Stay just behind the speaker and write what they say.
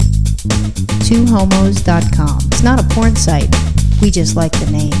twohomos.com. It's not a porn site. We just like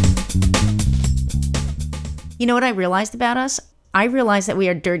the name. You know what I realized about us? I realized that we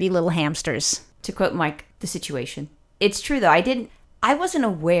are dirty little hamsters. To quote Mike, the situation. It's true, though. I wasn't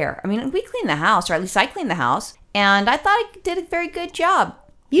aware. I mean, we cleaned the house, or at least I cleaned the house, and I thought I did a very good job.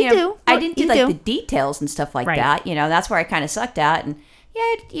 You do. I didn't do the details and stuff like that. That's where I kind of sucked at. And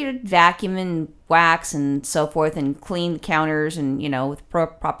vacuum and wax and so forth, and clean the counters, and with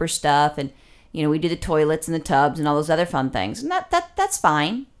proper stuff, and we do the toilets and the tubs and all those other fun things, and that's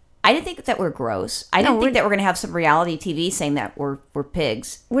fine. I didn't think that we're gross. I didn't think that we're going to have some reality TV saying that we're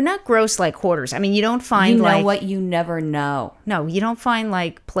pigs. We're not gross like hoarders. I mean, you don't find what you never know. No, you don't find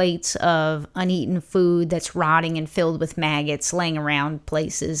like plates of uneaten food that's rotting and filled with maggots laying around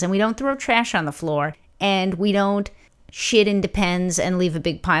places. And we don't throw trash on the floor. And we don't shit in Depends and leave a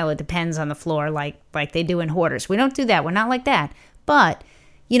big pile of Depends on the floor like they do in hoarders. We don't do that. We're not like that. But,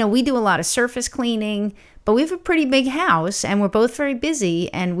 we do a lot of surface cleaning. But we have a pretty big house, and we're both very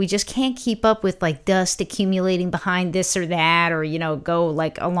busy, and we just can't keep up with, dust accumulating behind this or that, or, go,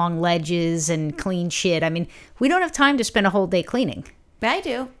 along ledges and clean shit. I mean, we don't have time to spend a whole day cleaning. I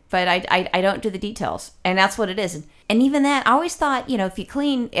do, but I don't do the details, and that's what it is. And even that, I always thought, if you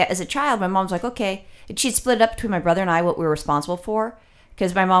clean, as a child, my mom's like, okay. She'd split it up between my brother and I what we were responsible for,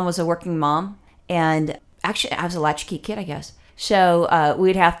 because my mom was a working mom, and actually, I was a latchkey kid, I guess. So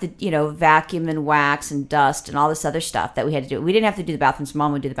we'd have to, vacuum and wax and dust and all this other stuff that we had to do. We didn't have to do the bathrooms.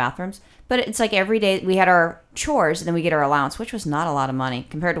 Mom would do the bathrooms. But it's like every day we had our chores, and then we get our allowance, which was not a lot of money.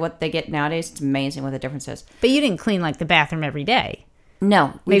 Compared to what they get nowadays, it's amazing what the difference is. But you didn't clean, the bathroom every day.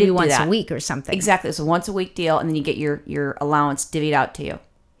 No. Maybe once a week or something. Exactly. It's a once-a-week deal, and then you get your allowance divvied out to you.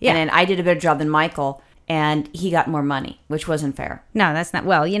 Yeah. And then I did a better job than Michael, and he got more money, which wasn't fair. No, that's not.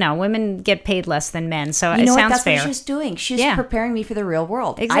 Well, women get paid less than men, so it sounds that's fair. What she's doing. She's preparing me for the real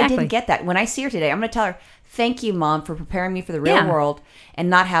world. Exactly. I didn't get that. When I see her today, I'm going to tell her, thank you, Mom, for preparing me for the real world and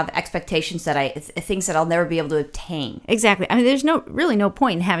not have expectations things that I'll never be able to obtain. Exactly. I mean, there's really no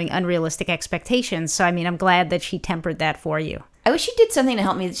point in having unrealistic expectations. So, I mean, I'm glad that she tempered that for you. I wish she did something to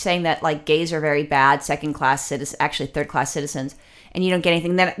help me, saying that gays are very bad, second-class citizens, actually third-class citizens, and you don't get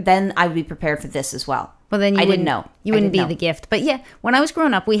anything. Then I would be prepared for this as well. Well, then I didn't know. You wouldn't be the gift. But yeah, when I was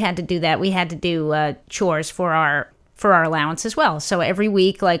growing up, we had to do that. We had to do chores for our allowance as well. So every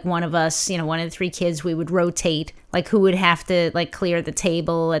week, one of us, one of the three kids, we would rotate, who would have to clear the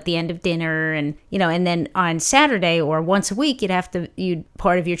table at the end of dinner, and and then on Saturday or once a week,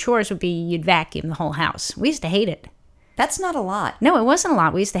 part of your chores would be you'd vacuum the whole house. We used to hate it. That's not a lot. No, it wasn't a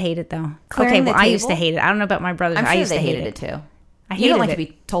lot. We used to hate it though. Clearing the table? I used to hate it. I don't know about my brothers. I'm sure I used they to hate hated it too. I hated You don't like it. to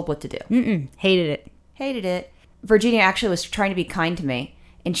be told what to do. Hated it. Hated it. Virginia actually was trying to be kind to me,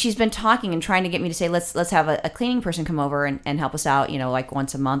 and she's been talking and trying to get me to say, let's have a cleaning person come over and help us out,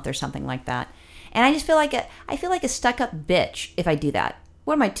 once a month or something like that. And I just feel like a stuck-up bitch if I do that.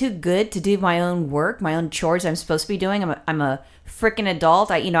 What, am I too good to do my own work, my own chores I'm supposed to be doing? I'm a freaking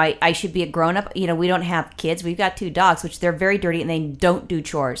adult. I should be a grown-up. We don't have kids. We've got 2 dogs, which they're very dirty, and they don't do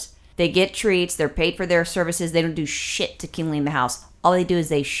chores. They get treats. They're paid for their services. They don't do shit to clean the house. All they do is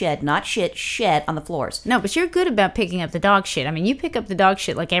they shed on the floors. No, but you're good about picking up the dog shit. I mean, you pick up the dog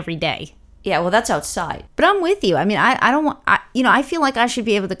shit every day. Yeah, well, that's outside. But I'm with you. I mean, I don't want, I feel like I should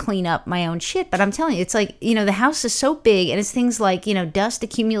be able to clean up my own shit. But I'm telling you, it's the house is so big, and it's things like, dust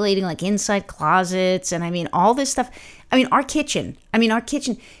accumulating inside closets, and I mean, all this stuff. I mean, our kitchen, I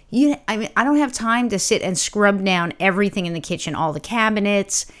don't have time to sit and scrub down everything in the kitchen, all the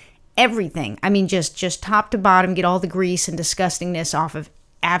cabinets, everything. I mean, just top to bottom, get all the grease and disgustingness off of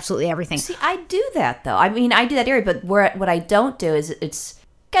absolutely everything. See, I do that though. I mean, I do that area, but what I don't do is it's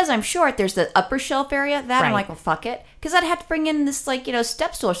because I'm short. There's the upper shelf area that I'm like, well, fuck it, because I'd have to bring in this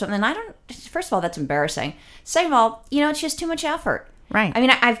step stool or something. And I don't. First of all, that's embarrassing. Second of all, it's just too much effort. Right. I mean,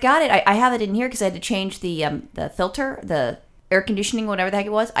 I've got it. I have it in here because I had to change the filter, the air conditioning, whatever the heck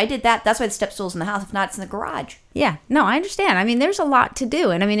it was. I did that. That's why the step stool's in the house. If not, it's in the garage. Yeah. No, I understand. I mean, there's a lot to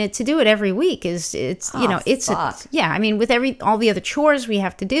do, and I mean, to do it every week is I mean, with all the other chores we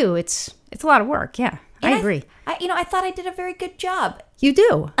have to do, it's a lot of work. Yeah, I agree. I thought I did a very good job. You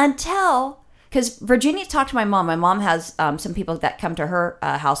do because Virginia talked to my mom. My mom has some people that come to her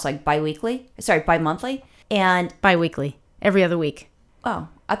house bi-monthly, and bi-weekly, every other week. Oh,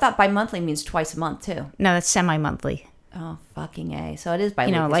 I thought bi-monthly means twice a month too. No, that's semi-monthly. Oh, fucking A. So it is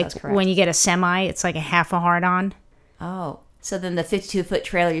bi-weekly. So when you get a semi, it's like a half a hard-on. Oh, so then the 52-foot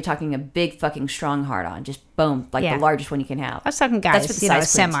trailer, you're talking a big fucking strong hard-on. Just boom, the largest one you can have. I was talking guys, that's what a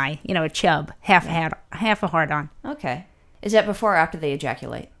semi, a chub, half a hard-on. Okay. Is that before or after they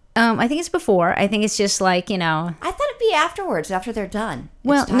ejaculate? I think it's before. I think it's just I thought be afterwards, after they're done?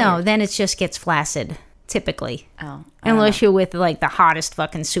 Well, no, then it just gets flaccid, typically. Oh. Unless you're with, like, the hottest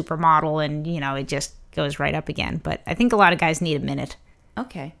fucking supermodel and, it just goes right up again. But I think a lot of guys need a minute.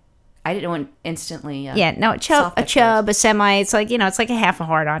 Okay. I didn't want instantly. A chub, a semi. It's like, it's like a half a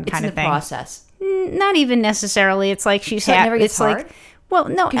hard-on kind of thing. It's in the process. Not even necessarally. It's like she's so it never gets hard? Like, well,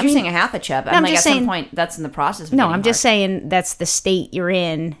 no. Because you're saying a half a chub. I'm like, at some point, that's in the process of I'm just saying that's the state you're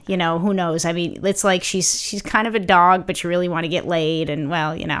in. Who knows? I mean, it's like she's kind of a dog, but you really want to get laid. And,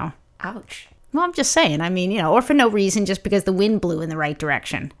 well, Ouch. Well, I'm just saying. I mean, or for no reason, just because the wind blew in the right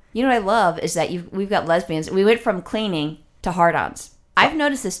direction. You know what I love is that we've got lesbians. We went from cleaning to hard-ons. I've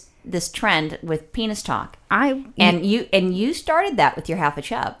noticed this trend with penis talk. And you started that with your half a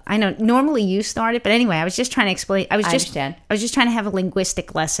chub. I know. Normally you started, but anyway, I was just trying to explain. I understand. I was just trying to have a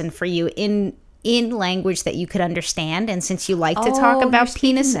linguistic lesson for you in language that you could understand. And since you like to talk about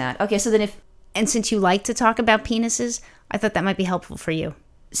penis, okay. So then since you like to talk about penises, I thought that might be helpful for you.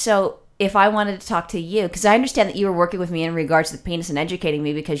 So if I wanted to talk to you, because I understand that you were working with me in regards to the penis and educating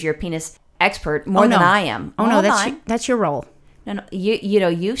me because you're a penis expert more than I am. Oh no, that's your role. No,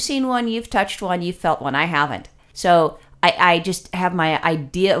 you've seen one, you've touched one, you've felt one. I haven't. So I just have my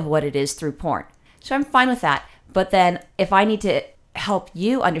idea of what it is through porn. So I'm fine with that. But then if I need to help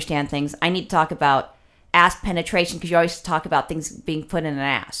you understand things, I need to talk about ass penetration because you always talk about things being put in an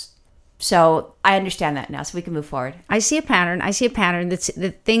ass. So I understand that now, so we can move forward. I see a pattern. That's the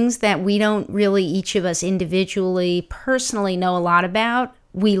things that we don't really, each of us individually, personally know a lot about,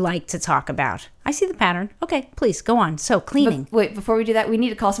 we like to talk about. I see the pattern. Okay, please, go on. So, cleaning. Wait, before we do that, we need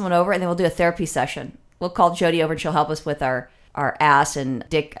to call someone over, and then we'll do a therapy session. We'll call Jody over, and she'll help us with our ass and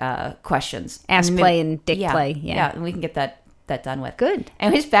dick questions. Ass play and dick play, Yeah, and we can get that done with. Good.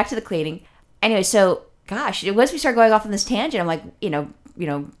 Anyways, back to the cleaning. Anyway, so, gosh, once we start going off on this tangent, I'm like,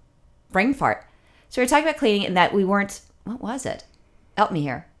 brain fart. So we were talking about cleaning and that we weren't, what was it? Help me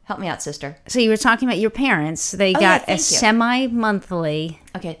here. Help me out, sister. So you were talking about your parents. They got a semi-monthly,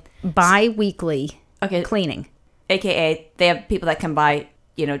 bi-weekly cleaning. AKA, they have people that come by,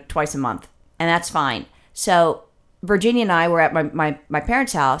 twice a month. And that's fine. So Virginia and I were at my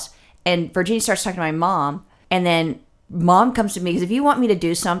parents' house, and Virginia starts talking to my mom, and then mom comes to me, because if you want me to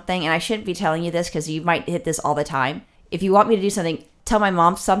do something, and I shouldn't be telling you this because you might hit this all the time, if you want me to do something, tell my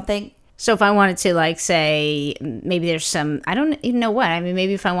mom something. So if I wanted to, say, maybe there's some, I don't even know what. I mean,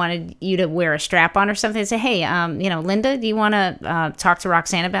 maybe if I wanted you to wear a strap on or something, I'd say, hey, Linda, do you want to talk to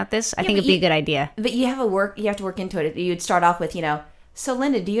Roxanne about this? I think it'd be a good idea. But you have to work into it. You'd start off with, so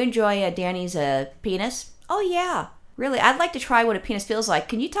Linda, do you enjoy Danny's penis? Oh, yeah. Really, I'd like to try what a penis feels like.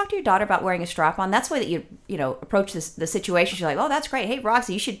 Can you talk to your daughter about wearing a strap on? That's the way that you approach the situation. She's like, oh, that's great. Hey,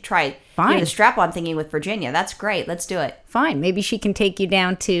 Roxy, you should try the strap on thingy with Virginia. That's great. Let's do it. Fine. Maybe she can take you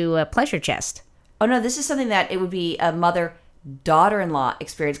down to a pleasure chest. Oh, no, this is something that it would be a mother-daughter-in-law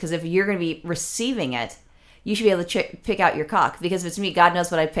experience, because if you're going to be receiving it, you should be able to pick out your cock. Because if it's me, God knows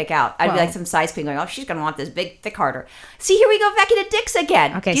what I'd pick out. I'd be like some size queen going, oh, she's going to want this big, thick harder. See, here we go back into dicks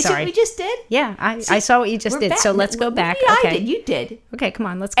again. Okay, do you sorry. see what we just did? Yeah, I saw what you just did. Back. So let's go back. I did. You did. Okay, come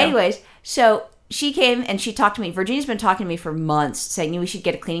on. Let's go. Anyways, so she came and she talked to me. Virginia's been talking to me for months, saying we should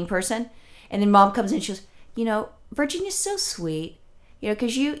get a cleaning person. And then mom comes in and she goes, Virginia's so sweet.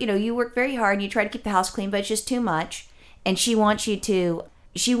 Because you work very hard and you try to keep the house clean, but it's just too much. And she wants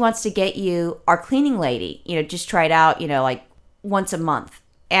to get you our cleaning lady, just try it out, like once a month.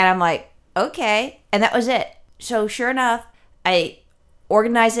 And I'm like, okay. And that was it. So sure enough, I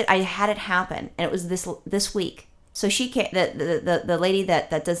organized it. I had it happen. And it was this week. So she came, the lady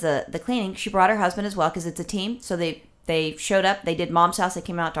that does the cleaning, she brought her husband as well because it's a team. So they showed up. They did mom's house. They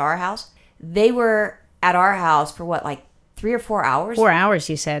came out to our house. They were at our house for 3 or 4 hours? 4 hours,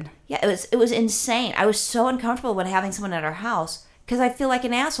 you said. Yeah, it was insane. I was so uncomfortable when having someone at our house. Because I feel like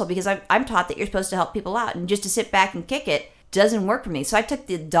an asshole, because I'm taught that you're supposed to help people out, and just to sit back and kick it doesn't work for me. So I took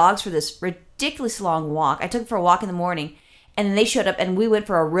the dogs for this ridiculous long walk. I took them for a walk in the morning, and then they showed up, and we went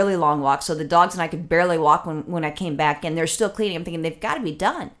for a really long walk. So the dogs and I could barely walk when I came back, and they're still cleaning. I'm thinking, they've got to be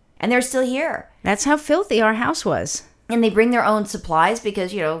done. And they're still here. That's how filthy our house was. And they bring their own supplies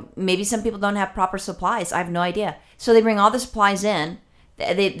because, maybe some people don't have proper supplies. I have no idea. So they bring all the supplies in.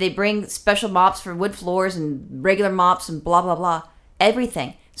 They bring special mops for wood floors and regular mops and blah, blah, blah.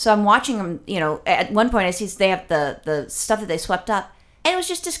 Everything. So I'm watching them, at one point I see they have the stuff that they swept up, and it was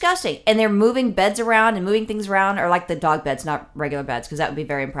just disgusting. And they're moving beds around and moving things around, or like the dog beds, not regular beds, because that would be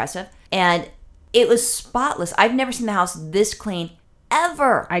very impressive. And it was spotless. I've never seen the house this clean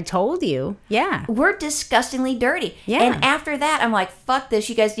ever. I told you. Yeah. We're disgustingly dirty. Yeah. And after that, I'm like, fuck this.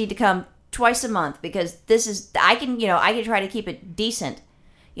 You guys need to come twice a month, because this is, I can try to keep it decent.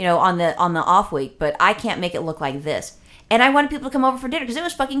 on the off week, but I can't make it look like this. And I wanted people to come over for dinner because it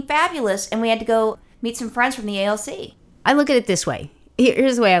was fucking fabulous, and we had to go meet some friends from the ALC. I look at it this way.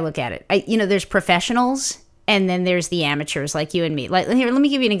 Here's the way I look at it. There's professionals, and then there's the amateurs like you and me. Like, here, let me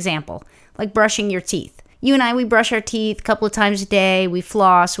give you an example. Like brushing your teeth. You and I, we brush our teeth a couple of times a day. We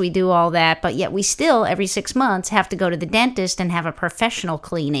floss. We do all that. But yet we still, every 6 months, have to go to the dentist and have a professional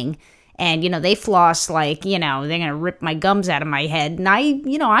cleaning. And, they floss like, they're going to rip my gums out of my head. And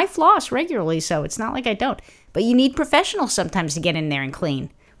I floss regularly, so it's not like I don't. But you need professionals sometimes to get in there and clean.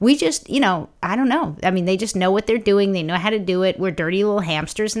 We just, I don't know. I mean, they just know what they're doing. They know how to do it. We're dirty little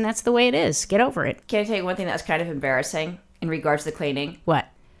hamsters, and that's the way it is. Get over it. Can I tell you one thing that was kind of embarrassing in regards to the cleaning? What?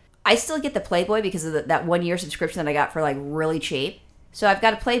 I still get the Playboy because of that 1 year subscription that I got for like really cheap. So I've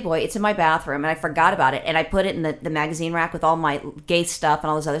got a Playboy. It's in my bathroom, and I forgot about it. And I put it in the magazine rack with all my gay stuff and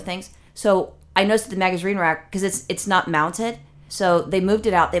all those other things. So I noticed the magazine rack, because it's not mounted. So they moved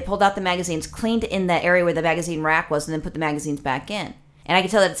it out. They pulled out the magazines, cleaned in the area where the magazine rack was, and then put the magazines back in. And I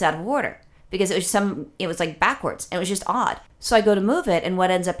could tell that it's out of order because it was like backwards. And it was just odd. So I go to move it, and what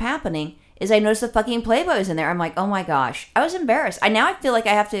ends up happening is I notice the fucking Playboy's in there. I'm like, oh my gosh. I was embarrassed. Now I feel like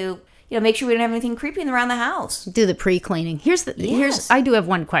I have to, make sure we don't have anything creepy around the house. Do the pre-cleaning. I do have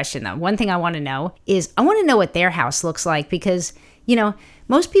one question though. One thing I want to know is I want to know what their house looks like because,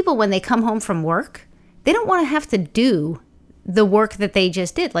 most people when they come home from work, they don't want to have to do the work that they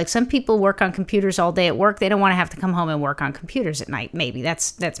just did. Like some people work on computers all day at work. They don't want to have to come home and work on computers at night. Maybe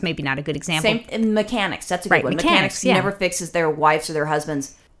that's maybe not a good example. Same in mechanics. That's a good one. Mechanics never fixes their wives or their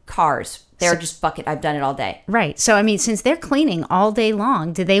husbands' cars. They're just, fuck it, I've done it all day. Right. So, I mean, since they're cleaning all day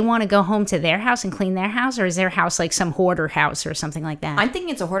long, do they want to go home to their house and clean their house? Or is their house like some hoarder house or something like that? I'm thinking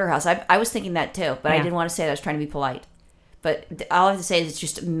it's a hoarder house. I was thinking that too, but I didn't want to say that. I was trying to be polite. But all I have to say is it's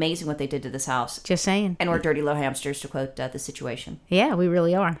just amazing what they did to this house. Just saying. And we're dirty little hamsters, to quote the situation. Yeah, we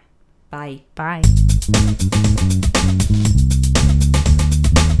really are. Bye. Bye.